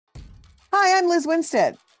Hi, I'm Liz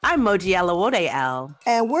Winstead. I'm Moji Alawode L.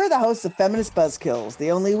 And we're the hosts of Feminist Buzzkills, the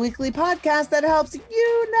only weekly podcast that helps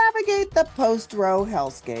you navigate the post-Roe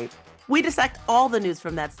hellscape. We dissect all the news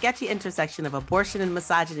from that sketchy intersection of abortion and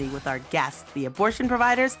misogyny with our guests, the abortion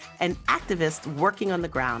providers and activists working on the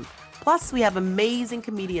ground. Plus, we have amazing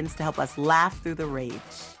comedians to help us laugh through the rage.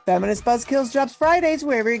 Feminist Buzzkills drops Fridays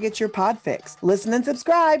wherever you get your pod fix. Listen and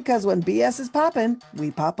subscribe, because when BS is poppin',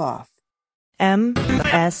 we pop off.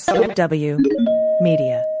 MSW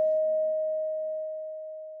Media.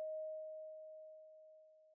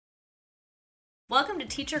 Welcome to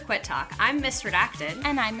Teacher Quit Talk. I'm Miss Redacted.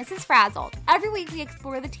 And I'm Mrs. Frazzled. Every week we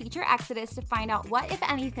explore the teacher exodus to find out what, if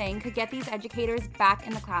anything, could get these educators back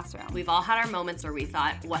in the classroom. We've all had our moments where we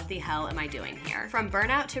thought, what the hell am I doing here? From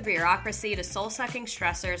burnout to bureaucracy to soul-sucking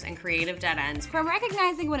stressors and creative dead ends. From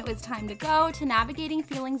recognizing when it was time to go to navigating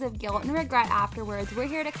feelings of guilt and regret afterwards, we're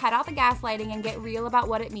here to cut out the gaslighting and get real about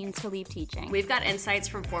what it means to leave teaching. We've got insights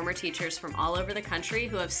from former teachers from all over the country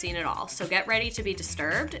who have seen it all. So get ready to be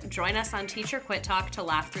disturbed. Join us on Teacher Quit Talk to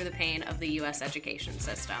laugh through the pain of the U.S. education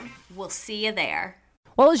system. We'll see you there.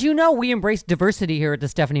 Well, as you know, we embrace diversity here at the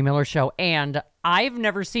Stephanie Miller Show, and I've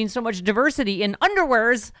never seen so much diversity in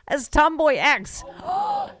underwears as Tomboy X.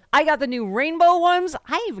 I got the new rainbow ones.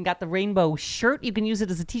 I even got the rainbow shirt. You can use it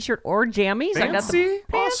as a t-shirt or jammies. Fancy? I got the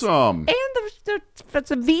pants Awesome. And it's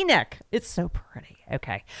a V-neck. It's so pretty.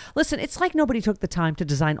 Okay. Listen, it's like nobody took the time to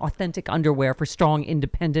design authentic underwear for strong,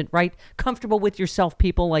 independent, right? Comfortable with yourself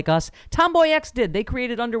people like us. Tomboy X did. They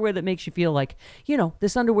created underwear that makes you feel like, you know,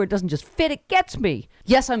 this underwear doesn't just fit, it gets me.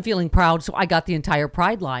 Yes, I'm feeling proud, so I got the entire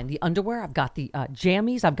Pride line. The underwear, I've got the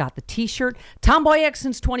jammies, I've got the t-shirt. Tomboy X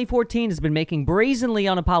since 2014 has been making brazenly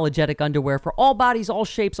unapologetic underwear for all bodies, all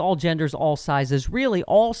shapes, all genders, all sizes. Really,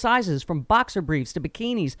 all sizes, from boxer briefs to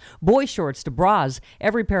bikinis, boy shorts to bras.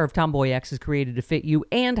 Every pair of Tomboy X is created to fit you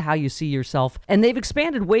and how you see yourself. And they've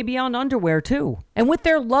expanded way beyond underwear, too. And with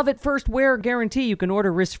their love at first wear guarantee, you can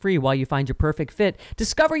order risk-free while you find your perfect fit.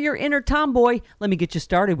 Discover your inner tomboy. Let me get you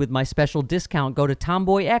started with my special discount. Go to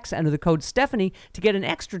Tomboy X, enter the code Stephanie to get an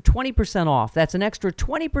extra 20% off. That's an extra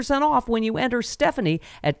 20% off when you enter Stephanie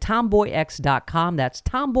at tomboyx.com. That's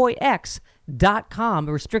tomboyx.com.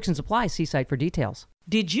 Restrictions apply. See site for details.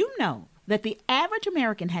 Did you know that the average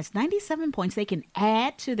American has 97 points they can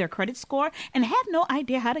add to their credit score and have no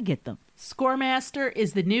idea how to get them? ScoreMaster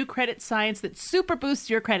is the new credit science that super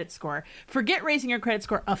boosts your credit score. Forget raising your credit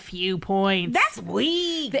score a few points. That's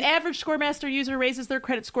weak. The average ScoreMaster user raises their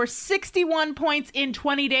credit score 61 points in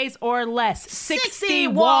 20 days or less.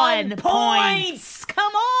 61 points!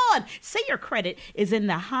 Come on! Say your credit is in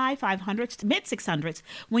the high 500s, mid 600s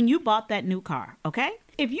when you bought that new car, okay?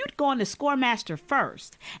 If you'd gone to ScoreMaster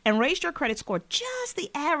first and raised your credit score just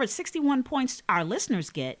the average 61 points our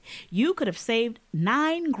listeners get, you could have saved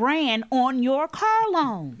 $9,000 on your car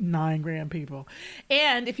loan. $9,000, people.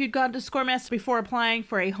 And if you'd gone to ScoreMaster before applying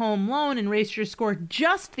for a home loan and raised your score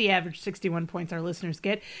just the average 61 points our listeners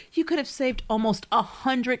get, you could have saved almost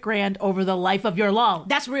 $100,000 over the life of your loan.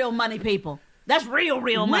 That's real money, people. That's real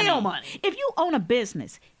money. Real money. If you own a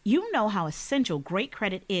business, you know how essential great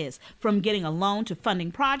credit is, from getting a loan to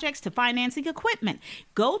funding projects to financing equipment.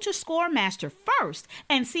 Go to ScoreMaster first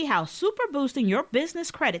and see how super boosting your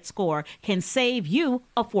business credit score can save you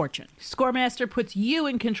a fortune. ScoreMaster puts you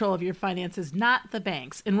in control of your finances, not the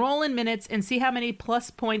banks. Enroll in minutes and see how many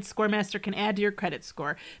plus points ScoreMaster can add to your credit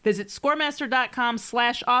score. Visit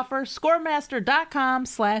scoremaster.com/offer,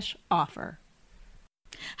 scoremaster.com/offer.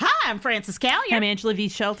 Hi, I'm Frances Callier. I'm Angela V.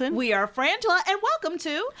 Shelton. We are Frangela, and welcome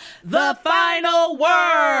to The Final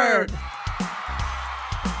Word.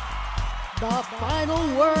 The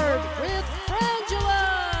Final Word with Frangela.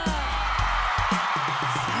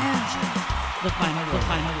 The final word. The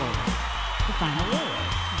final word. The final word.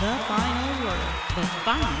 The final word. The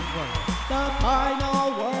final word. The final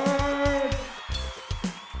word.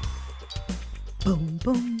 Boom,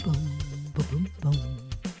 boom, boom, boom, boom, boom.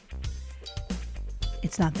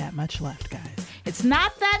 It's not that much left, guys. It's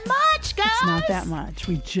not that much, guys. It's not that much.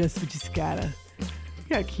 We just gotta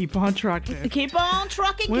keep on trucking. Keep on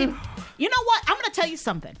trucking. You know what? I'm going to tell you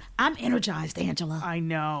something. I'm energized, Angela. I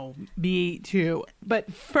know. Me too.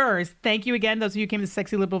 But first, thank you again, those of you who came to the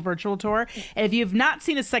Sexy Liberal Virtual Tour. And if you've not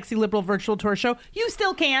seen a Sexy Liberal Virtual Tour show, you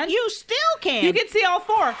still can. You still can. You can see all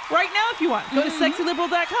four right now if you want. Go to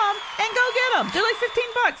sexyliberal.com and go get them. They're like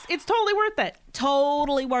 $15. It's totally worth it.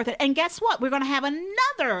 Totally worth it. And guess what? We're going to have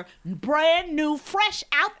another brand new, fresh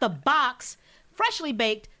out the box, freshly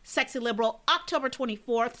baked Sexy Liberal, October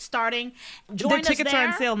 24th, starting. Join us tickets there. are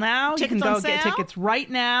on sale now. Tickets you can on go get sale. tickets right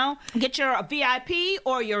now. Get your VIP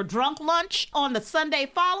or your drunk lunch on the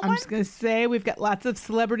Sunday following. I'm just going to say we've got lots of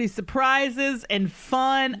celebrity surprises and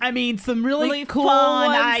fun. I mean, some really cool fun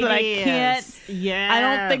ones that I ideas. can't. Yes. I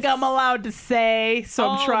don't think I'm allowed to say, so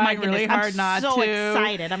I'm Oh, trying my goodness. really hard not I'm to. so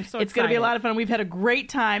excited. I'm so It's going to be a excited. lot of fun. We've had a great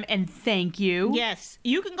time, and thank you. Yes,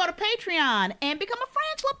 you can go to Patreon and become a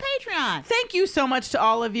Frangela Patreon. Thank you so much to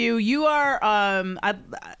all of you. You are,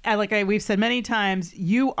 we've said many times,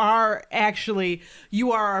 you are our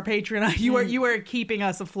Patreon. You are keeping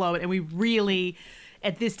us afloat, and we really,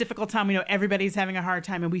 at this difficult time, we know everybody's having a hard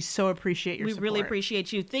time, and we so appreciate your support. We really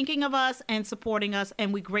appreciate you thinking of us and supporting us,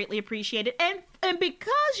 and we greatly appreciate it. And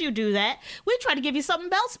because you do that, we try to give you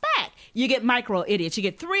something else back. You get Micro Idiots. You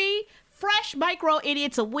get 3 fresh Micro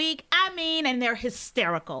Idiots a week. I mean, and they're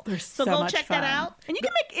hysterical. So go much check fun. that out. And you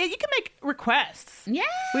can make requests. Yeah.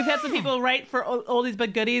 We've had some people write for oldies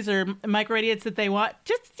but goodies or micro idiots that they want.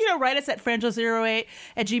 Just, write us at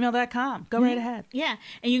frangela08@gmail.com. Go right ahead. Yeah.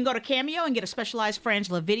 And you can go to Cameo and get a specialized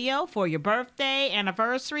Frangela video for your birthday,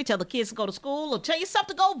 anniversary, tell the kids to go to school, or tell yourself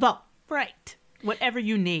to go vote. Right. Whatever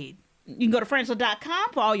you need. You can go to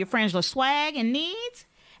frangela.com for all your Frangela swag and needs.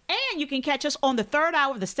 And you can catch us on the 3rd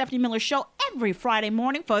hour of the Stephanie Miller Show every Friday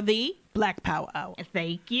morning for the Black Power Hour.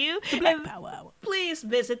 Thank you. The Black Power Hour. Please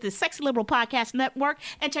visit the Sexy Liberal Podcast Network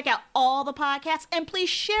and check out all the podcasts. And please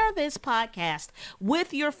share this podcast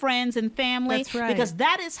with your friends and family. That's right. Because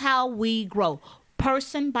that is how we grow.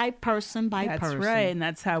 Person by person by person. That's right. And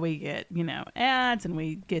that's how we get, ads, and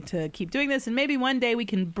we get to keep doing this. And maybe one day we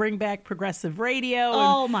can bring back progressive radio.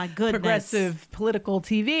 Oh, and my goodness. Progressive political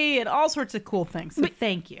TV and all sorts of cool things. So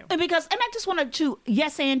thank you. And I just wanted to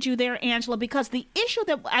and you there, Angela, because the issue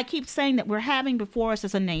that I keep saying that we're having before us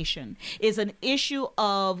as a nation is an issue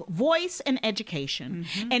of voice and education.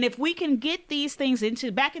 Mm-hmm. And if we can get these things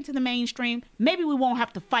back into the mainstream, maybe we won't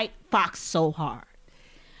have to fight Fox so hard.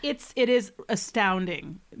 It is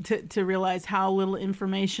astounding to realize how little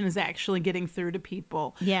information is actually getting through to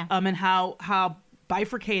people. Yeah. And how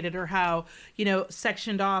bifurcated or how,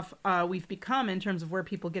 sectioned off we've become in terms of where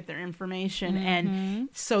people get their information. Mm-hmm. And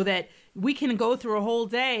so that we can go through a whole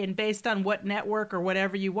day, and based on what network or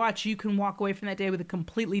whatever you watch, you can walk away from that day with a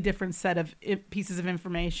completely different set of pieces of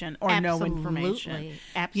information or no information.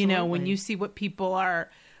 Absolutely. When you see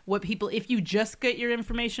if you just get your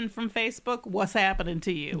information from Facebook, what's happening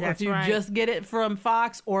to you? That's or if you right. just get it from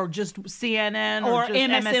Fox or just CNN or just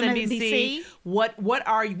MSNBC, what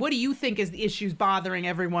do you think is the issues bothering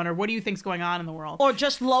everyone, or what do you think's going on in the world? Or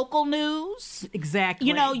just local news? Exactly.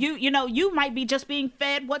 You might be just being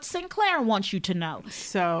fed what Sinclair wants you to know.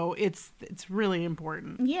 So it's really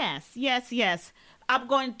important. Yes. I'm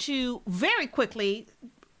going to very quickly.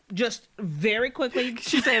 She's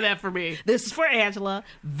saying that for me. This is for Angela.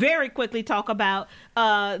 Very quickly talk about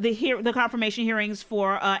the confirmation hearings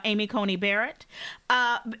for Amy Coney Barrett,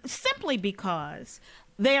 simply because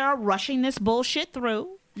they are rushing this bullshit through.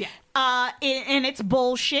 Yeah. And it's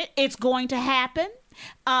bullshit. It's going to happen.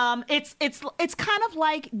 It's kind of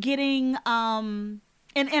like getting an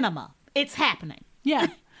enema. It's happening. Yeah.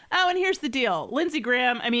 Oh, and here's the deal. Lindsey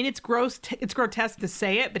Graham, it's grotesque to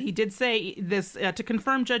say it, but he did say this, to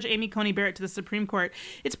confirm Judge Amy Coney Barrett to the Supreme Court,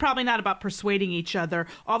 it's probably not about persuading each other.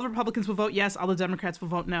 All the Republicans will vote yes, all the Democrats will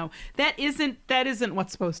vote no. That isn't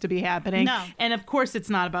what's supposed to be happening. No. And of course it's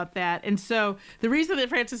not about that. And so the reason that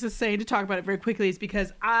Francis is saying to talk about it very quickly is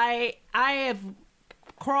because I have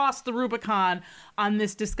crossed the Rubicon on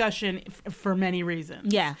this discussion for many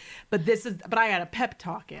reasons. Yeah. But I got a pep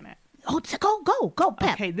talk in it. Oh, go,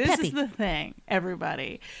 Pep. Okay, this is the thing,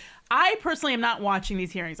 everybody. I personally am not watching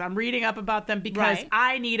these hearings. I'm reading up about them because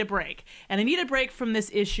I need a break. And I need a break from this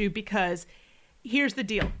issue because here's the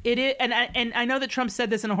deal. It is, and I know that Trump said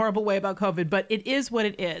this in a horrible way about COVID, but it is what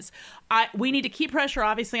it is. We need to keep pressure,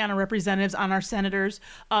 obviously, on our representatives, on our senators,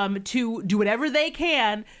 to do whatever they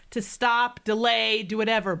can to stop, delay, do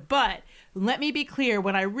whatever. But let me be clear,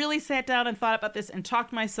 when I really sat down and thought about this and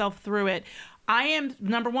talked myself through it, I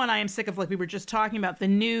am sick of, like we were just talking about, the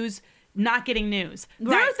news not getting news.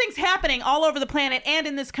 There are things happening all over the planet and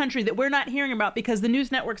in this country that we're not hearing about because the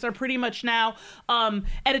news networks are pretty much now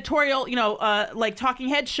editorial, like talking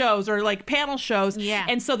head shows or like panel shows. Yeah.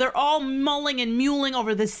 And so they're all mulling and muling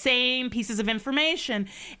over the same pieces of information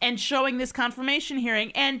and showing this confirmation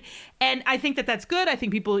hearing. And I think that that's good. I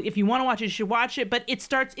think people, if you want to watch it, you should watch it. But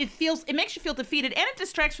it makes you feel defeated, and it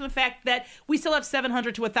distracts from the fact that we still have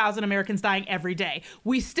 700 to 1,000 Americans dying every day.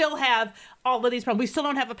 We still have all of these problems. We still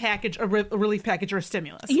don't have a relief package or a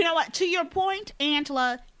stimulus. You know what? To your point,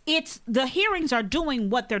 Angela, it's the hearings are doing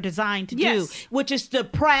what they're designed to Yes. do, which is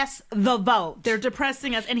suppress the vote. They're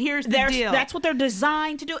depressing us. And here's the deal. That's what they're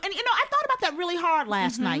designed to do. And, I thought about that really hard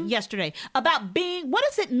yesterday, about what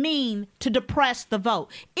does it mean to depress the vote?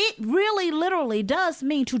 It really, literally does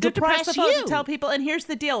mean to depress the vote, you. to tell people, and here's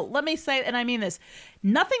the deal. Let me say, and I mean this,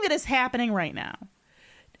 nothing that is happening right now,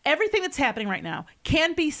 everything that's happening right now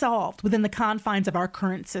can be solved within the confines of our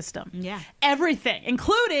current system. Yeah. Everything,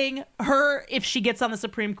 including her if she gets on the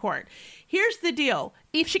Supreme Court. Here's the deal.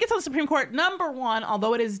 If she gets on the Supreme Court, number one,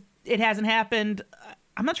 although it hasn't happened,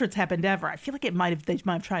 I'm not sure it's happened ever. I feel like they might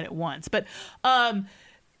have tried it once. But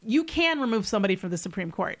you can remove somebody from the Supreme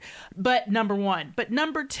Court. But number one. But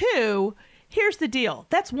number two, here's the deal.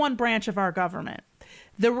 That's one branch of our government.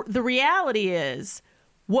 The reality is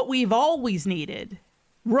what we've always needed.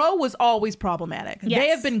 Roe was always problematic. Yes. They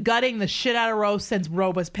have been gutting the shit out of Roe since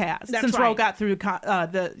Roe was passed. Since Roe right. got through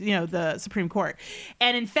the Supreme Court.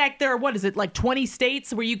 And in fact, there are 20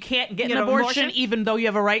 states where you can't get an abortion even though you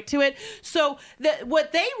have a right to it. So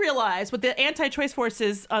what they realized, what the anti-choice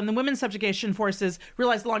forces, the women's subjugation forces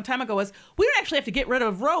realized a long time ago was we don't actually have to get rid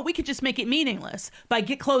of Roe. We could just make it meaningless by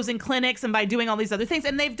closing clinics and by doing all these other things.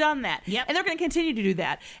 And they've done that. Yep. And they're going to continue to do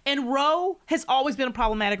that. And Roe has always been a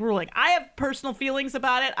problematic ruling. I have personal feelings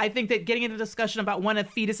about it. I think that getting into a discussion about when a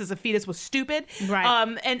fetus is a fetus was stupid. Right.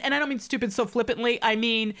 And I don't mean stupid so flippantly. I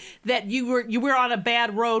mean that you were on a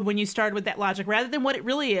bad road when you started with that logic, rather than what it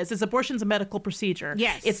really is abortion's a medical procedure.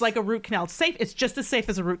 Yes. It's like a root canal. It's safe. It's just as safe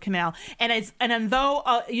as a root canal. And though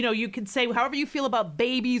you can say however you feel about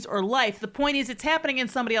babies or life, the point is it's happening in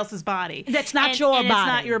somebody else's body. That's not your body. It's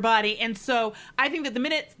not your body. And so I think that the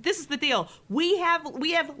minute this is the deal, we have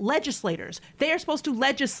legislators. They are supposed to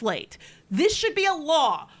legislate. This should be a law.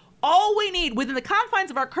 All we need within the confines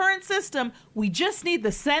of our current system, we just need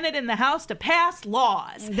the Senate and the House to pass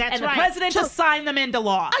laws. That's and right. the president to sign them into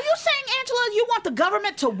law. Are you saying, Angela, you want the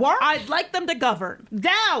government to work? I'd like them to govern.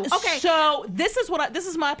 No. Okay. So this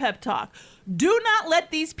is my pep talk. Do not let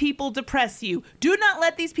these people depress you. Do not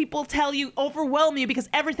let these people overwhelm you, because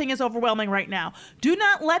everything is overwhelming right now. Do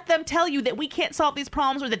not let them tell you that we can't solve these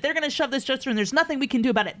problems or that they're going to shove this judge through and there's nothing we can do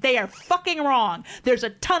about it. They are fucking wrong. There's a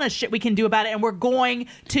ton of shit we can do about it, and we're going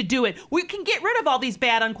to do it. We can get rid of all these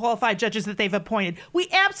bad, unqualified judges that they've appointed. We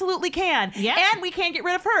absolutely can. Yeah. And we can't get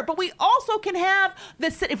rid of her. But we also can have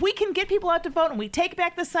if we can get people out to vote and we take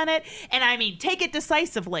back the Senate, and I mean take it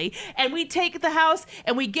decisively, and we take the House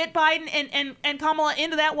and we get Biden and Kamala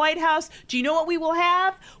into that White House, do you know what we will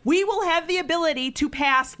have? We will have the ability to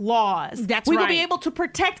pass laws. That's we right. will be able to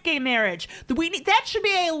protect gay marriage. That should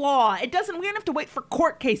be a law. We don't have to wait for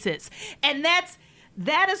court cases. And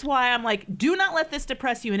that is why I'm like, do not let this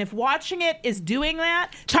depress you. And if watching it is doing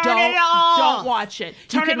that, Turn it off. Don't watch it.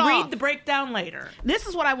 Turn you can it read off. the breakdown later. This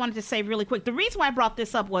is what I wanted to say really quick. The reason why I brought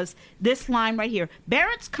this up was this line right here.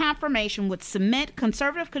 Barrett's confirmation would cement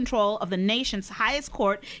conservative control of the nation's highest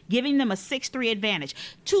court, giving them a 6-3 advantage.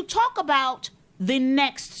 To talk about the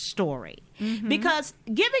next story. Mm-hmm. Because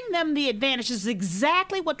giving them the advantage is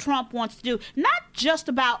exactly what Trump wants to do. Not just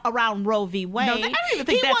around Roe v. Wade. No, I don't even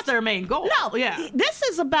think that's their main goal. No, yeah. This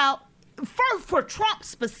is about, for Trump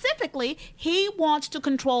specifically, he wants to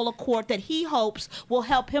control a court that he hopes will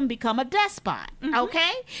help him become a despot. Mm-hmm.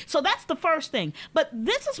 Okay? So that's the first thing. But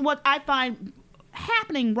this is what I find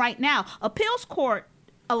happening right now. Appeals court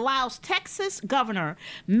allows Texas governor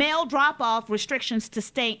mail drop-off restrictions to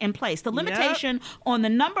stay in place. The limitation on the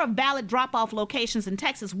number of ballot drop-off locations in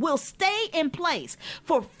Texas will stay in place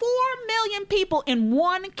for 4 million people in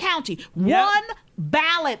one county. Yep. One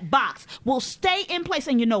ballot box will stay in place.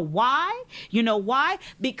 And you know why?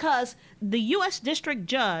 Because the U.S. district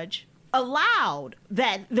judge allowed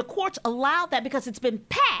that, the courts allowed that because it's been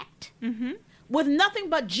packed with nothing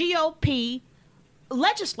but GOP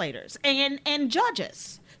legislators and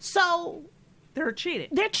judges. So they're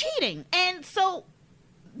cheating. And so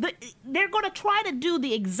they're going to try to do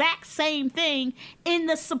the exact same thing in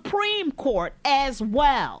the Supreme Court as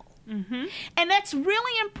well. Mm-hmm. And that's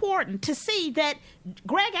really important to see that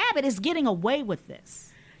Greg Abbott is getting away with this.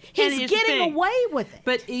 He's getting away with it.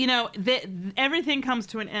 But, everything comes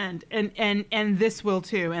to an end, and this will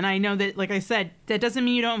too. And I know that, like I said, that doesn't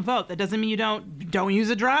mean you don't vote. That doesn't mean you don't use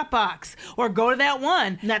a drop box or go to that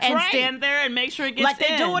one and stand there and make sure it gets like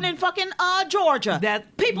they're doing in fucking Georgia.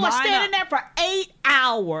 People are standing there for 8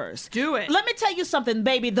 hours. Do it. Let me tell you something,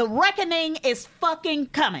 baby. The reckoning is fucking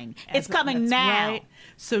coming. It's coming now. Right.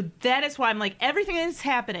 So that is why I'm like, everything that is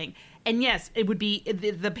happening, And yes, it would be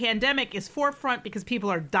the pandemic is forefront because people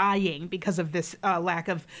are dying because of this lack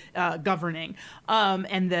of governing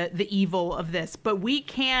and the evil of this. But we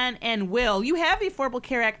can and will. You have the Affordable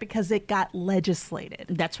Care Act because it got legislated.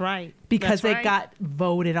 That's right. Because it got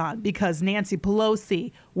voted on. Because Nancy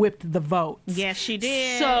Pelosi whipped the votes. Yes, she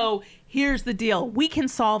did. So here's the deal. We can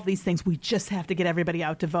solve these things. We just have to get everybody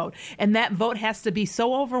out to vote. And that vote has to be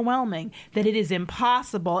so overwhelming that it is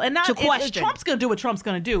impossible. And not to question. Trump's going to do what Trump's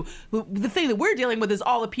going to do. The thing that we're dealing with is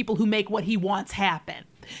all the people who make what he wants happen.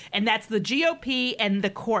 And that's the GOP and the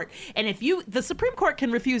court. And the Supreme Court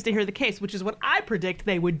can refuse to hear the case, which is what I predict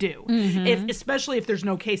they would do, especially if there's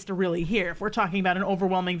no case to really hear. If we're talking about an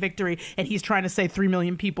overwhelming victory and he's trying to say 3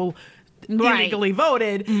 million people illegally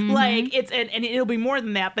voted, like and it'll be more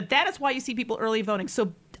than that. But that is why you see people early voting.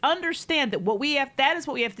 So understand that that is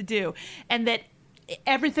what we have to do, and that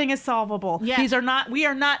everything is solvable. Yeah. We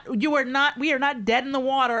are not dead in the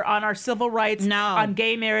water on our civil rights, on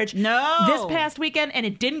gay marriage. No. This past weekend, and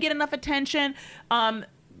it didn't get enough attention.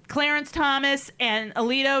 Clarence Thomas and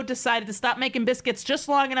Alito decided to stop making biscuits just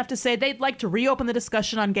long enough to say they'd like to reopen the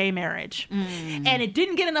discussion on gay marriage. And it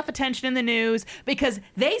didn't get enough attention in the news because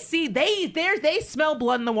they smell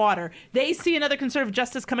blood in the water. They see another conservative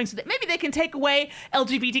justice coming, so that maybe they can take away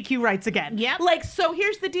LGBTQ rights again. Yep. So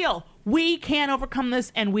here's the deal. We can overcome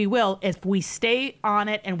this, and we will, if we stay on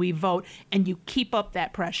it and we vote and you keep up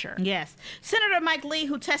that pressure. Yes. Senator Mike Lee,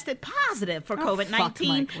 who tested positive for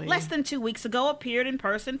COVID-19 less than 2 weeks ago, appeared in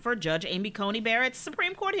person for Judge Amy Coney Barrett's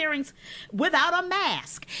Supreme Court hearings without a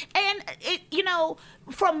mask. And,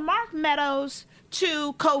 from Mark Meadows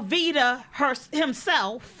to Covita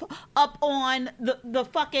himself up on the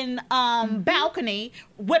fucking balcony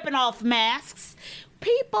whipping off masks,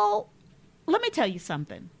 people, let me tell you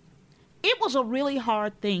something. It was a really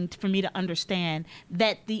hard thing for me to understand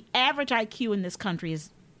that the average IQ in this country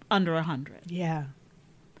is under 100. Yeah.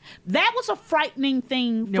 That was a frightening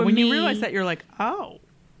thing for me. When you realize that, you're like, oh.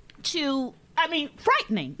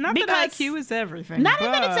 Frightening. Not that IQ is everything. Not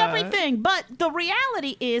that it's everything, but the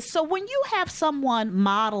reality is, so when you have someone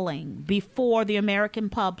modeling before the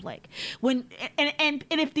American public, and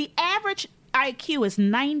if the average IQ is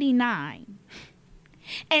 99,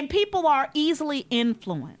 and people are easily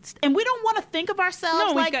influenced, and we don't want to think of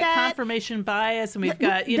ourselves like that. We've got confirmation bias, and we've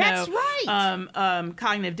got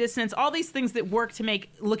cognitive dissonance, all these things that work to make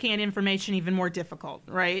looking at information even more difficult,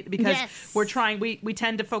 right? Because we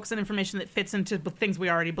tend to focus on information that fits into things we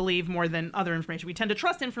already believe more than other information. We tend to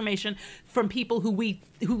trust information from people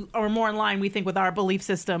who are more in line, we think, with our belief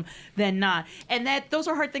system than not, and those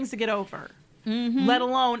are hard things to get over. Let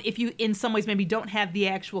alone if you, in some ways, maybe don't have the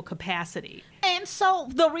actual capacity. And so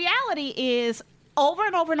the reality is, over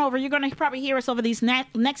and over and over, you're going to probably hear us over these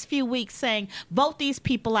next few weeks saying, vote these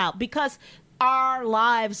people out, because our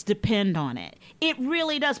lives depend on it. It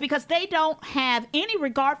really does, because they don't have any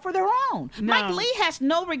regard for their own. No. Mike Lee has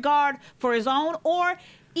no regard for his own or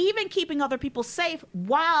even keeping other people safe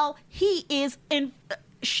while he is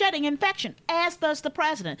shedding infection, as does the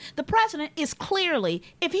president. The president is clearly,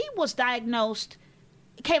 if he was diagnosed,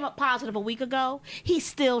 came up positive a week ago, he's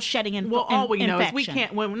still shedding infection. Well, all we know is we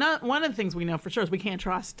can't. One of the things we know for sure is we can't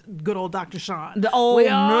trust good old Dr. Sean. We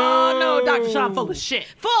all know Dr. Sean full of shit.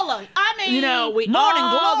 We morning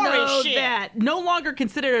all glory know shit. That no longer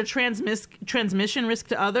considered a transmission risk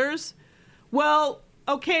to others. Well,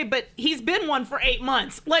 okay, but he's been one for 8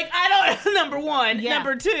 months. I don't, number one. Yeah.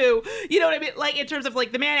 Number two, you know what I mean? In terms of,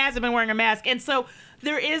 the man hasn't been wearing a mask. And so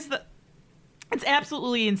there is it's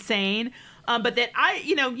absolutely insane. But that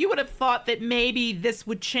you would have thought that maybe this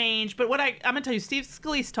would change. But I'm going to tell you, Steve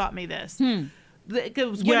Scalise taught me this.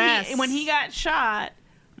 Because when he got shot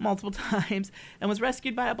multiple times and was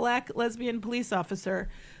rescued by a black lesbian police officer,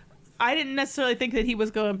 I didn't necessarily think that he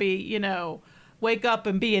was going to be, wake up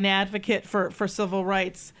and be an advocate for civil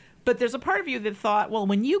rights. But there's a part of you that thought, well,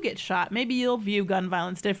 when you get shot, maybe you'll view gun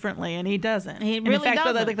violence differently, and he doesn't. He really doesn't. In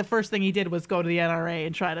fact, I think the first thing he did was go to the NRA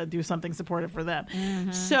and try to do something supportive for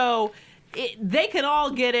them. So they can all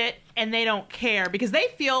get it, and they don't care, because they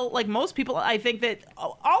feel like most people, I think that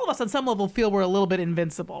all of us on some level feel we're a little bit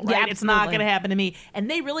invincible, right? Yeah, it's not going to happen to me. And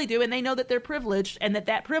they really do, and they know that they're privileged, and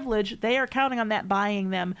that privilege, they are counting on that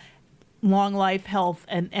buying them long life, health,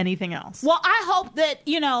 and anything else. Well, I hope that,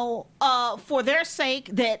 for their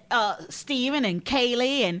sake, that Stephen and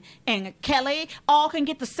Kaylee and Kelly all can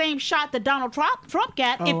get the same shot that Donald Trump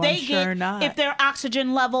got if their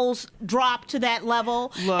oxygen levels drop to that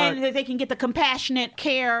level. Look, and that they can get the compassionate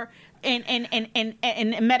care and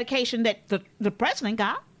medication that the president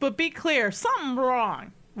got. But be clear, something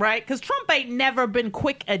wrong. right? Because Trump ain't never been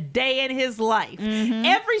quick a day in his life.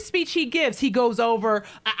 Every speech he gives, he goes over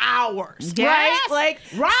hours, right? Like,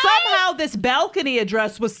 somehow this balcony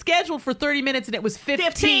address was scheduled for 30 minutes and it was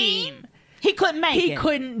 15. He couldn't make it. He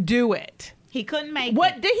couldn't do it. He couldn't make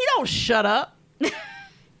What? it. He don't shut up.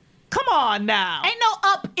 Come on now. Ain't no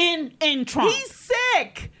up in Trump. He's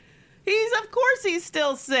sick. Of course he's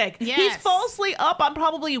still sick. Yes. He's falsely up on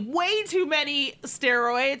probably way too many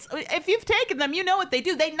steroids. If you've taken them, you know what they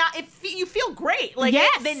do. You feel great. Like,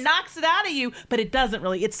 it knocks it out of you, but it doesn't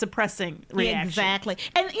really. It's suppressing reaction. Exactly.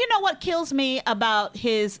 And you know what kills me about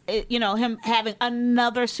him having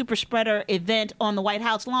another super spreader event on the White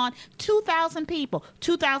House lawn? 2,000 people.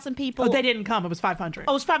 2,000 people. Oh, they didn't come. It was 500.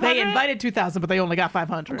 Oh, it was 500? They invited 2,000, but they only got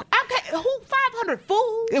 500. Okay, who 500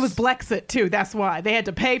 fools? It was Blexit, too. That's why. They had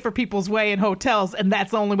to pay for people's way in hotels, and that's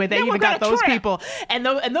the only way they Then even what got kind of those trip? people. And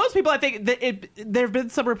those people, I think, there have been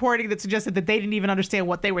some reporting that suggested that they didn't even understand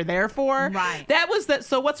what they were there for. Right. That was that.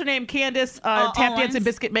 So what's her name? Candace Tap Dancing Owens.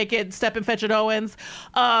 Biscuit Make It Step and Fetch It Owens.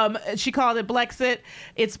 She called it Blexit.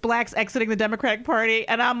 It's blacks exiting the Democratic Party,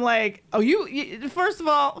 and I'm like, oh, you first of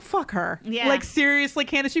all, fuck her. Yeah. Like, seriously,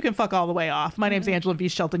 Candace, you can fuck all the way off. My name's Angela V.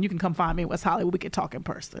 Shelton. You can come find me in West Hollywood. We can talk in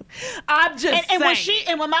person. I'm just saying.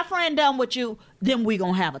 And when my friend done with you, then we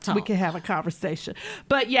gonna have a talk. We can have a conversation.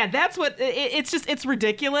 But yeah, that's what it's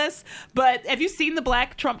ridiculous. But have you seen the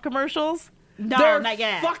black Trump commercials? No, they're not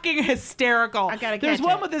yet. fucking hysterical. I gotta There's catch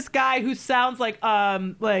one it. with this guy who sounds like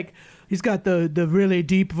he's got the really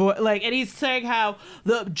deep voice, and he's saying how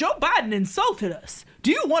the Joe Biden insulted us.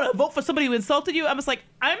 Do you want to vote for somebody who insulted you? I'm just like,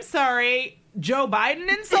 I'm sorry. Joe Biden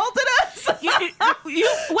insulted us? Wait,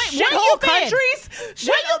 Shithole countries?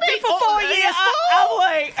 Where you been for 4 years, I'm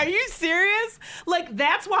like, are you serious? Like,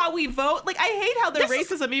 that's why we vote? Like, I hate how their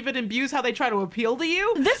racism even imbues how they try to appeal to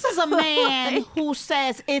you. This is a man who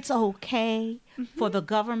says it's okay for the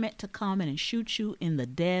government to come in and shoot you in the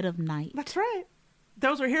dead of night. That's right.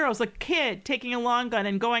 Those were heroes. A kid taking a long gun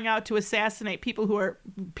and going out to assassinate people who are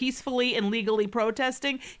peacefully and legally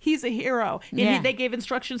protesting. He's a hero. And they gave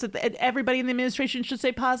instructions that everybody in the administration should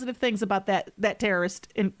say positive things about that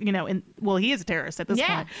terrorist. Well, he is a terrorist at this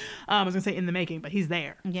point. I was going to say in the making, but he's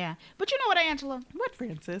there. Yeah. But you know what, Angela? What,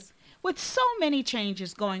 Francis? With so many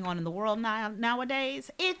changes going on in the world nowadays,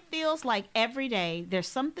 it feels like every day there's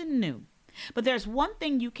something new. But there's one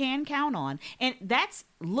thing you can count on, and that's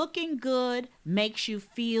looking good makes you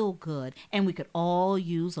feel good. And we could all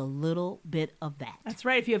use a little bit of that. That's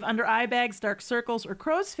right. If you have under eye bags, dark circles, or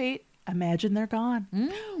crow's feet, imagine they're gone.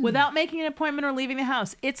 Without making an appointment or leaving the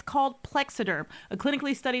house. It's called Plexiderm, a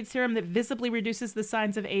clinically studied serum that visibly reduces the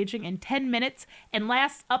signs of aging in 10 minutes and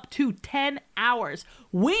lasts up to 10 hours.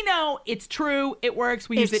 We know it's true. It works.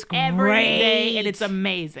 We use it every day, and it's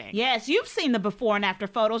amazing. Yes, you've seen the before and after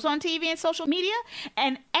photos on TV and social media,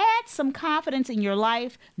 and add some confidence in your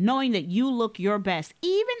life knowing that you look your best,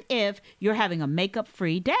 even if you're having a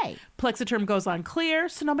makeup-free day. Plexiderm goes on clear,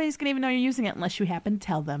 so nobody's going to even know you're using it unless you happen to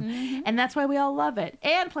tell them. And that's why we all love it.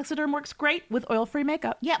 And Plexiderm works great with oil-free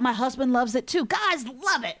makeup. Yeah, my husband loves it too. Guys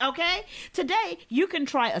love it, okay? Today, you can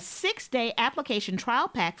try a 6-day application trial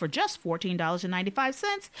pack for just $14.95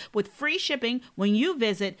 with free shipping when you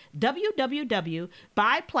visit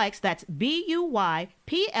www.buyplex, that's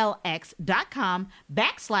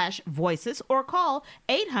BUYPLX.com/voices, or call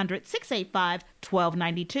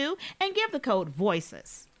 800-685-1292 and give the code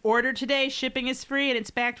VOICES. Order today. Shipping is free, and it's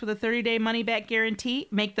backed with a 30-day money-back guarantee.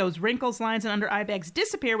 Make those wrinkles, lines, and under eye bags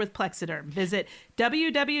disappear with Plexiderm. Visit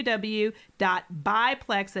www.buyplex,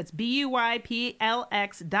 that's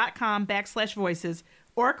BUYPLX.com/voices,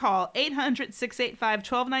 or call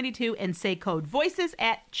 800-685-1292 and say code VOICES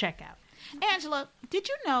at checkout. Angela, did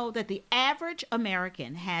you know that the average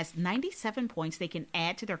American has 97 points they can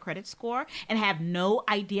add to their credit score and have no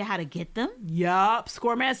idea how to get them? Yup.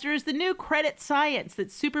 ScoreMaster is the new credit science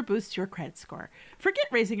that super boosts your credit score. Forget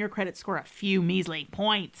raising your credit score a few measly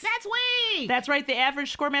points. That's weak! That's right. The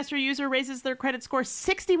average ScoreMaster user raises their credit score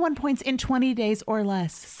 61 points in 20 days or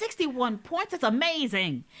less. 61 points? That's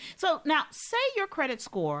amazing. So now, say your credit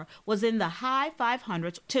score was in the high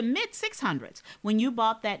 500s to mid 600s when you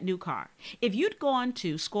bought that new car. If you'd gone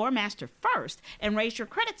to ScoreMaster first and raised your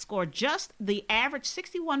credit score just the average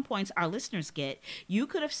 61 points our listeners get, you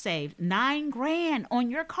could have saved $9,000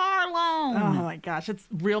 on your car loan. Oh my gosh, it's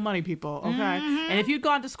real money, people. Okay. And if you'd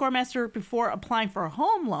gone to ScoreMaster before applying for a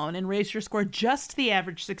home loan and raised your score just the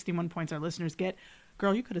average 61 points our listeners get,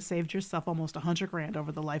 Girl, you could have saved yourself almost $100,000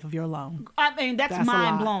 over the life of your loan. I mean, that's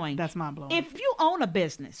mind-blowing. That's mind-blowing. If you own a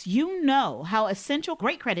business, you know how essential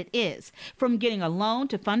great credit is. From getting a loan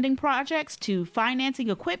to funding projects to financing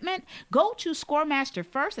equipment, go to ScoreMaster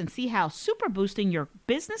first and see how super boosting your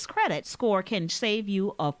business credit score can save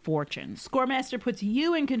you a fortune. ScoreMaster puts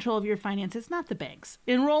you in control of your finances, not the banks.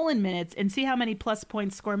 Enroll in minutes and see how many plus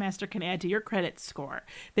points ScoreMaster can add to your credit score.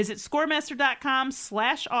 Visit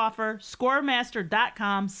ScoreMaster.com/offer,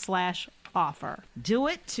 ScoreMaster.com/offer. Do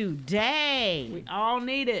it today. We all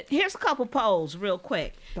need it. Here's a couple polls real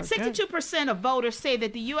quick. Okay. 62% of voters say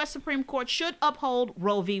that the U.S. Supreme Court should uphold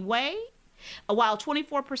Roe v. Wade, while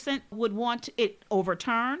 24% would want it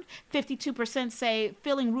overturned. 52% say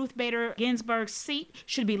filling Ruth Bader Ginsburg's seat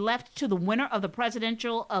should be left to the winner of the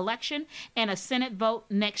presidential election and a Senate vote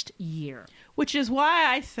next year. Which is why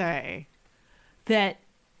I say that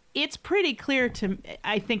it's pretty clear to,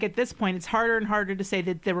 I think at this point, it's harder and harder to say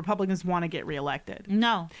that the Republicans want to get reelected.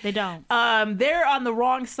 No, they don't. They're on the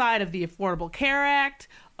wrong side of the Affordable Care Act,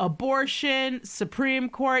 abortion, Supreme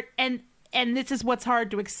Court, and this is what's hard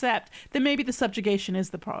to accept, that maybe the subjugation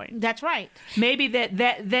is the point. That's right. Maybe that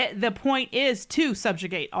the point is to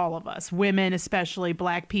subjugate all of us, women especially,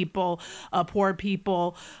 black people, poor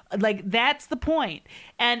people. Like, that's the point.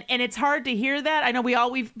 And it's hard to hear that. I know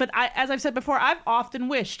as I've said before, I've often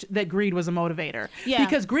wished that greed was a motivator. Yeah.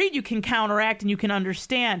 Because greed you can counteract and you can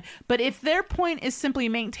understand. But if their point is simply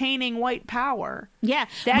maintaining white power, yeah,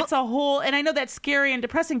 that's a whole, and I know that's scary and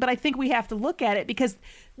depressing, but I think we have to look at it because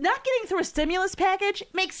not getting through a stimulus package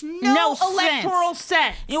makes no electoral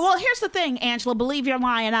sense. Well, here's the thing, Angela. Believe your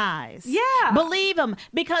lying eyes. Yeah. Believe them.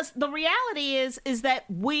 Because the reality is that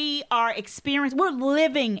we are we're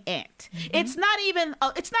living it. Mm-hmm. It's not even,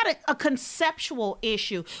 it's not a conceptual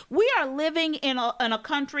issue. We are living in a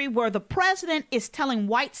country where the president is telling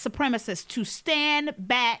white supremacists to stand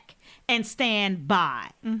back and stand by.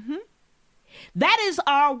 Mm-hmm. That is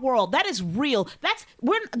our world. That is real.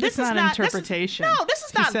 This is not interpretation. This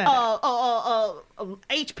is not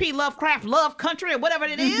H.P. Lovecraft Love Country or whatever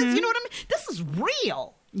it is. You know what I mean? This is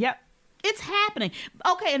real. Yep. It's happening.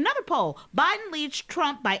 Okay, another poll. Biden leads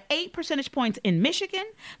Trump by 8 percentage points in Michigan,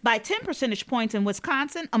 by 10 percentage points in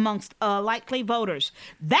Wisconsin amongst likely voters.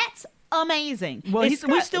 That's amazing. Well, we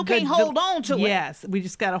still can't hold on to it. Yes, we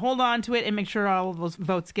just got to hold on to it and make sure all of those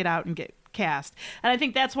votes get out and get cast. And I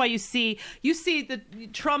think that's why you see the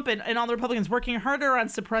Trump and all the Republicans working harder on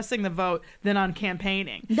suppressing the vote than on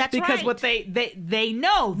campaigning. That's because right. what they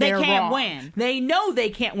know they they're can't wrong. win. They know they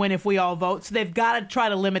can't win if we all vote, so they've got to try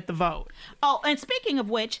to limit the vote. Oh, and speaking of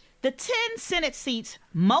which, the 10 Senate seats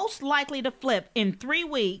most likely to flip in 3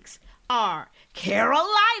 weeks are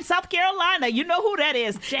South Carolina. You know who that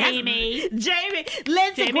is. Jamie.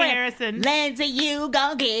 Lindsey Harrison. Lindsey, you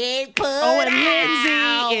gonna get put out.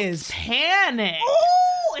 And Lindsey is panicked.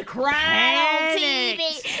 Ooh, and crying on TV.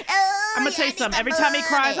 Oh, I'm going to tell you something. Every time he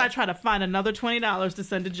cries, I try to find another $20 to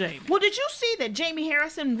send to Jamie. Well, did you see that Jamie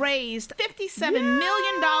Harrison raised $57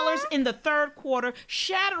 million in the third quarter,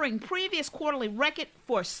 shattering previous quarterly record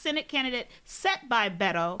for Senate candidate set by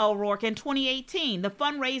Beto O'Rourke in 2018? The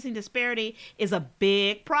fundraising disparity is a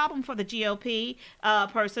big problem for the GOP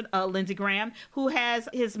person, Lindsey Graham, who had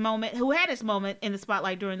his moment in the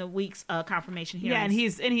spotlight during the week's confirmation hearings. Yeah,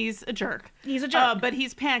 and he's a jerk. He's a jerk. But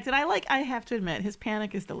he's panicked, and I have to admit, his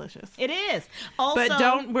panic is delicious. It is.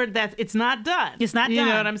 Also, but it's not done. It's not done. You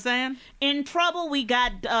know what I'm saying? In trouble, we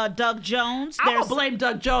got Doug Jones. I will blame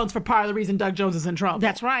Doug Jones for part of the reason Doug Jones is in trouble.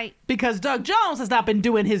 That's right. Because Doug Jones has not been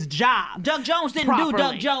doing his job. Doug Jones didn't do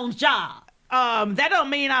Doug Jones' job. That don't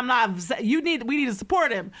mean I'm not. We need to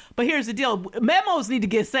support him. But here's the deal: memos need to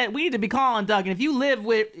get sent. We need to be calling Doug. And if you live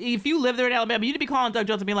there in Alabama, you need to be calling Doug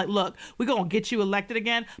Jones and being like, "Look, we're gonna get you elected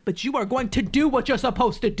again, but you are going to do what you're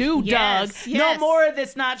supposed to do, Doug. Yes. No more of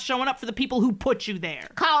this not showing up for the people who put you there."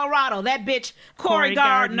 Colorado, that bitch Cory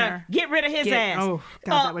Gardner. Get rid of his ass. Oh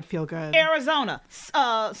God, that would feel good. Arizona,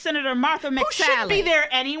 Senator Martha McSally. Who shouldn't be there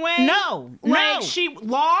anyway. No. She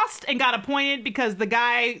lost and got appointed because the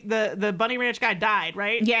guy, the Bunny Ranch guy, died,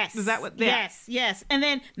 right? Yes. Is that what? Yeah. Yes. And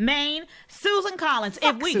then Maine, Susan Collins.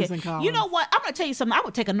 Susan Collins. You know what? I'm going to tell you something. I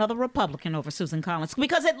would take another Republican over Susan Collins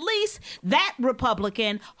because at least that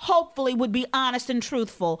Republican hopefully would be honest and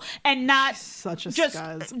truthful and not such a just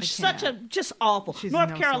awful. She's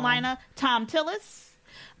North Carolina, Tom Tillis.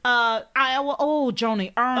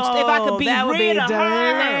 Joni Ernst. If I could be that would rid be of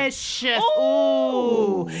her. delicious.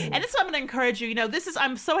 Ooh. And this is what I'm going to encourage you.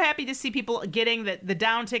 I'm so happy to see people getting that the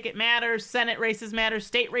down ticket matters, Senate races matter,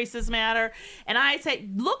 state races matter. And I say,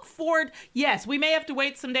 look forward. Yes, we may have to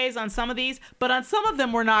wait some days on some of these, but on some of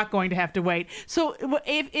them, we're not going to have to wait. So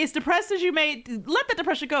if as depressed as you may, let the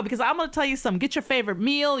depression go, because I'm going to tell you something. Get your favorite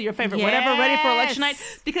meal, your favorite whatever, ready for election night.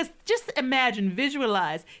 Because just imagine,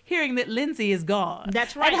 visualize hearing that Lindsay is gone.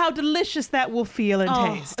 That's right. And how delicious that will feel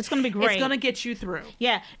and taste. It's going to be great. It's going to get you through.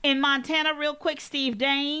 Yeah. In Montana, real quick, Steve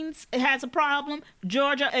Daines has a problem.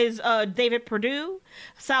 Georgia is David Perdue.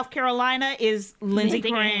 South Carolina is Lindsey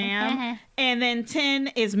Graham. And then 10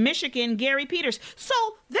 is Michigan, Gary Peters. So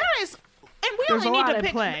there is, and we There's only a need lot to in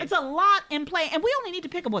pick, play. it's a lot in play. And we only need to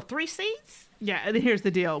pick up, 3 seats? Yeah, and here's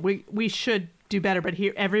the deal. We should do better, but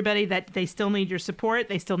here, everybody, that they still need your support.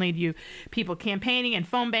 They still need you people campaigning and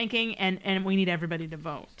phone banking, and we need everybody to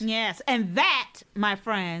vote. Yes, and that, my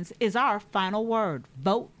friends, is our final word.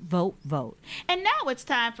 Vote, vote, vote. And now it's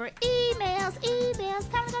time for emails.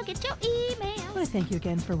 Time to go get your emails. I want to thank you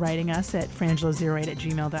again for writing us at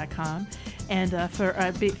frangela08@gmail.com and for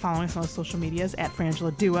following us on social medias at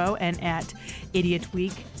Frangela Duo and at Idiot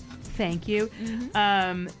Week. Thank you.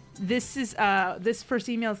 This first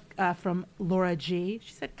email is from Laura G.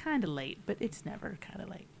 She said kind of late, but it's never kind of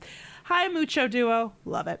late. Hi, Mucho Duo.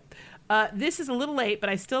 Love it. This is a little late, but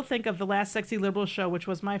I still think of the last Sexy Liberal show, which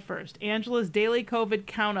was my first. Angela's daily COVID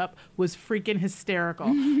count-up was freaking hysterical.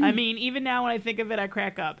 I mean, even now when I think of it, I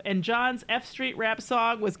crack up. And John's F Street rap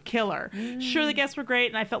song was killer. Sure, the guests were great,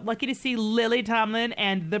 and I felt lucky to see Lily Tomlin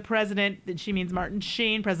and the president, and she means Martin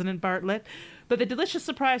Sheen, President Bartlett. But the delicious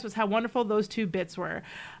surprise was how wonderful those 2 bits were.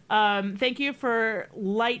 Thank you for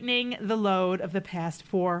lightening the load of the past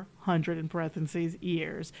 400 in parentheses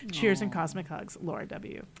years. Cheers and cosmic hugs, Laura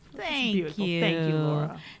W. Thank you. Thank you,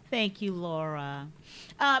 Laura. Thank you, Laura.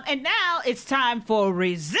 And now it's time for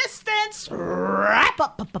Resistance Wrap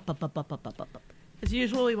Up. As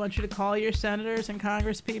usual, we want you to call your senators and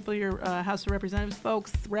Congress people, your House of Representatives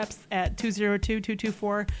folks, reps at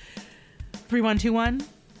 202-224-3121.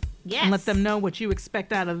 Yes. And let them know what you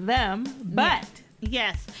expect out of them. But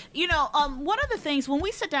yes, one of the things when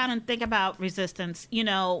we sit down and think about resistance,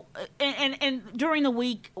 and during the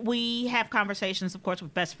week we have conversations, of course,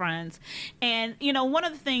 with best friends, and one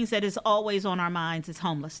of the things that is always on our minds is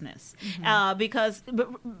homelessness, because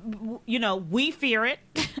we fear it,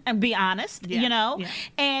 and be honest,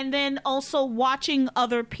 and then also watching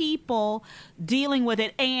other people dealing with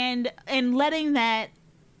it and letting that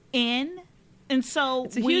in. And so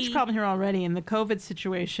it's a huge problem here already, and the COVID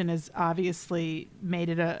situation has obviously made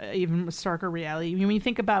it a even starker reality. I mean, when you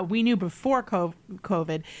think about, we knew before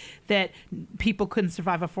COVID that people couldn't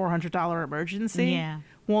survive a $400 emergency. Yeah.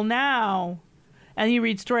 Well, now, and you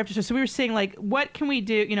read story after story. So we were saying, like, what can we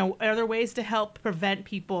do? Are there ways to help prevent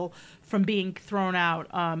people from being thrown out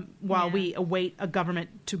while we await a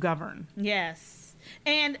government to govern? Yes.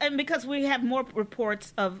 And because we have more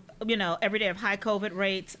reports of, every day of high COVID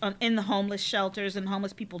rates in the homeless shelters and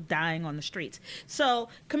homeless people dying on the streets. So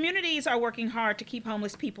communities are working hard to keep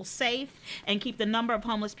homeless people safe and keep the number of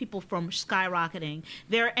homeless people from skyrocketing.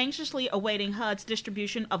 They're anxiously awaiting HUD's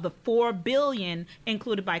distribution of the $4 billion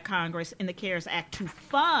included by Congress in the CARES Act to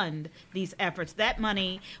fund these efforts. That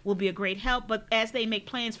money will be a great help, but as they make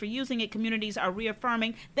plans for using it, communities are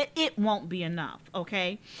reaffirming that it won't be enough,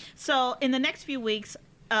 okay? So in the next few weeks,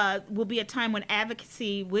 will be a time when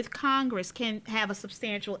advocacy with Congress can have a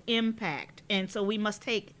substantial impact. And so we must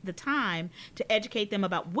take the time to educate them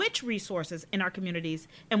about which resources in our communities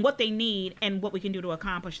and what they need and what we can do to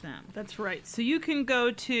accomplish them. That's right. So you can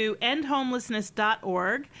go to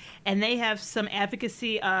endhomelessness.org, and they have some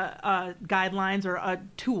advocacy guidelines or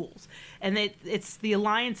tools. And it's the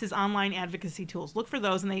Alliance's online advocacy tools. Look for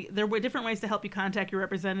those, and there were different ways to help you contact your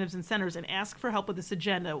representatives and senators and ask for help with this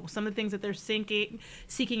agenda. Some of the things that they're seeking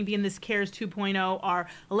being this CARES 2.0 are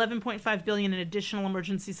 $11.5 billion in additional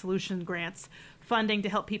emergency solution grants, funding to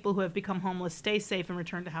help people who have become homeless stay safe and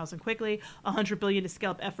return to housing quickly, $100 billion to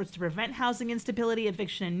scale up efforts to prevent housing instability,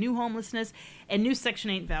 eviction, and new homelessness, and new Section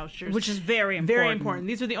 8 vouchers. Which is very important. Very important.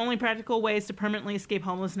 These are the only practical ways to permanently escape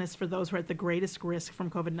homelessness for those who are at the greatest risk from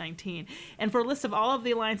COVID-19. And for a list of all of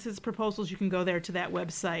the Alliance's proposals, you can go there to that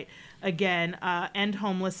website. Again,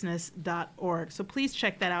 endhomelessness.org. So please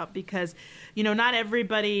check that out because, not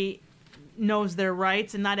everybody knows their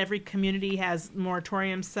rights, and not every community has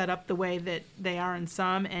moratoriums set up the way that they are in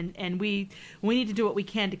some, and we need to do what we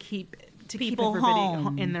can to keep to people keep everybody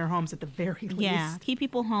home in their homes at the very least. Yeah, keep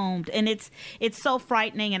people home, and it's so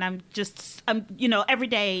frightening. And I'm every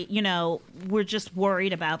day, we're just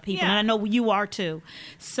worried about people, and I know you are too.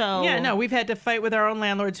 So we've had to fight with our own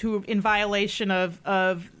landlords who, in violation of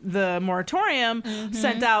the moratorium,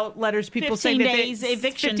 sent out letters to people saying that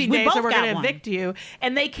evictions. 15 days or we're going to evict you,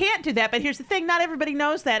 and they can't do that. But here's the thing: not everybody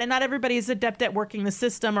knows that, and not everybody is adept at working the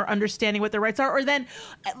system or understanding what their rights are, or then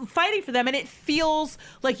fighting for them. And it feels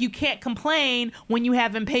like you can't complain when you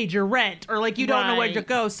haven't paid your rent, or like you don't know where to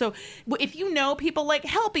go. So if you know people, like,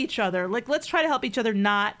 help each other. Like, let's try to help each other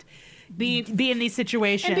not be in these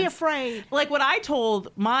situations and be afraid. Like, what I told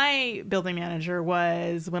my building manager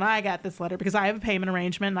was, when I got this letter, because I have a payment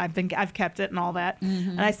arrangement and I've kept it and all that,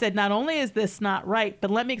 and I said, not only is this not right,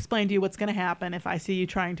 but let me explain to you what's going to happen if I see you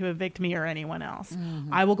trying to evict me or anyone else.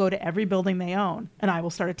 I will go to every building they own and I will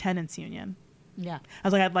start a tenants union. Yeah. I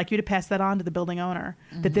was like, I'd like you to pass that on to the building owner,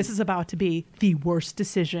 that this is about to be the worst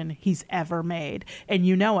decision he's ever made. And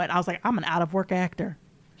you know it. I was like, I'm an out-of-work actor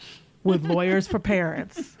with lawyers for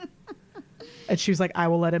parents. And she was like, I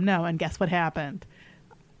will let him know. And guess what happened?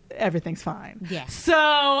 Everything's fine. Yeah.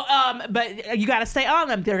 So, but you got to stay on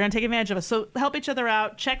them. They're going to take advantage of us. So help each other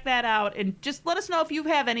out. Check that out. And just let us know if you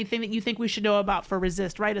have anything that you think we should know about for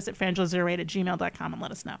Resist. Write us at frangela08@gmail.com and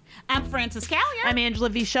let us know. I'm Frances Callier. I'm Angela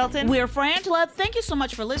V. Shelton. We're Frangela. Thank you so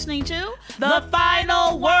much for listening to The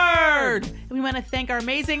Final Word. And we want to thank our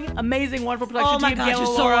amazing, wonderful production team. Oh my God, you're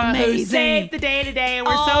so Laura, amazing. Who saved the day today. And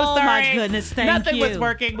we're so sorry. Oh my goodness, thank Nothing you. was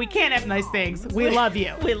working. We can't have nice things. We love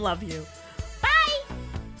you. We love you.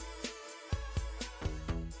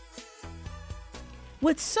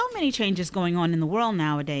 With so many changes going on in the world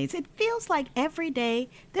nowadays, it feels like every day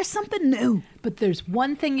there's something new. But there's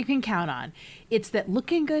one thing you can count on. It's that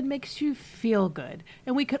looking good makes you feel good.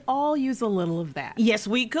 And we could all use a little of that. Yes,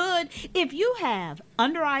 we could. If you have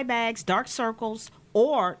under eye bags, dark circles,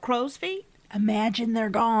 or crow's feet, imagine they're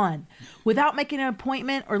gone without making an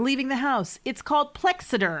appointment or leaving the house. It's called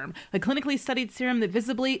Plexiderm, a clinically studied serum that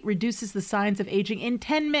visibly reduces the signs of aging in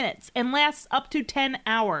 10 minutes and lasts up to 10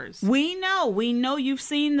 hours. We know you've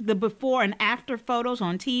seen the before and after photos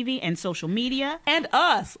on TV and social media. And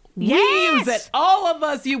us. Yes. We use it. All of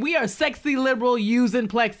us. We are sexy liberal using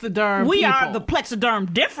Plexiderm. We people. are the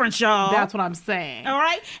Plexiderm difference, y'all. That's what I'm saying. All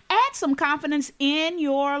right? Add some confidence in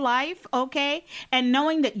your life, okay? And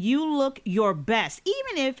knowing that you look your best,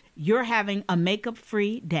 even if you're having a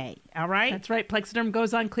makeup-free day, all right? That's right. Plexiderm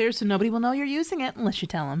goes on clear so nobody will know you're using it unless you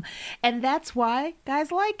tell them. And that's why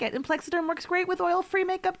guys like it. And Plexiderm works great with oil-free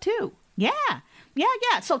makeup, too. Yeah.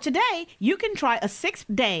 So today, you can try a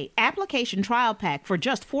 6-day application trial pack for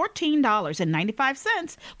just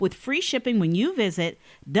 $14.95 with free shipping when you visit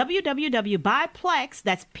www.buyplex,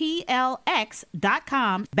 that's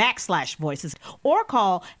PLX.com/voices, or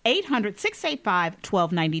call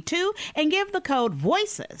 800-685-1292 and give the code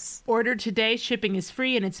VOICES. Order today. Shipping is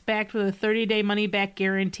free, and it's backed with a 30-day money-back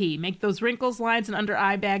guarantee. Make those wrinkles, lines, and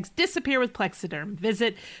under-eye bags disappear with Plexiderm.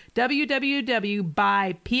 Visit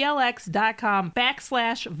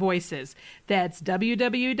www.buyplx.com/voices. That's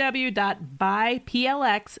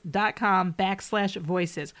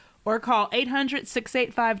www.buyplx.com/voices. Or call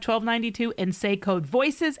 800-685-1292 and say code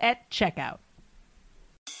VOICES at checkout.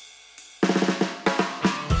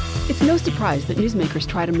 It's no surprise that newsmakers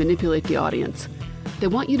try to manipulate the audience. They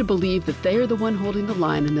want you to believe that they are the one holding the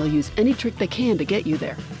line, and they'll use any trick they can to get you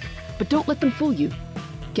there. But don't let them fool you.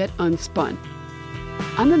 Get unspun.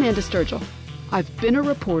 I'm Amanda Sturgill. I've been a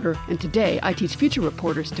reporter, and today I teach future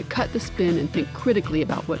reporters to cut the spin and think critically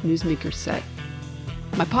about what newsmakers say.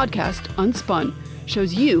 My podcast, Unspun,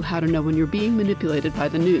 shows you how to know when you're being manipulated by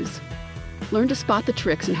the news. Learn to spot the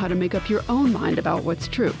tricks and how to make up your own mind about what's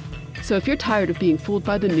true. So if you're tired of being fooled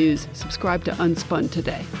by the news, subscribe to Unspun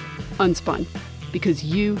today. Unspun, because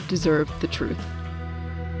you deserve the truth.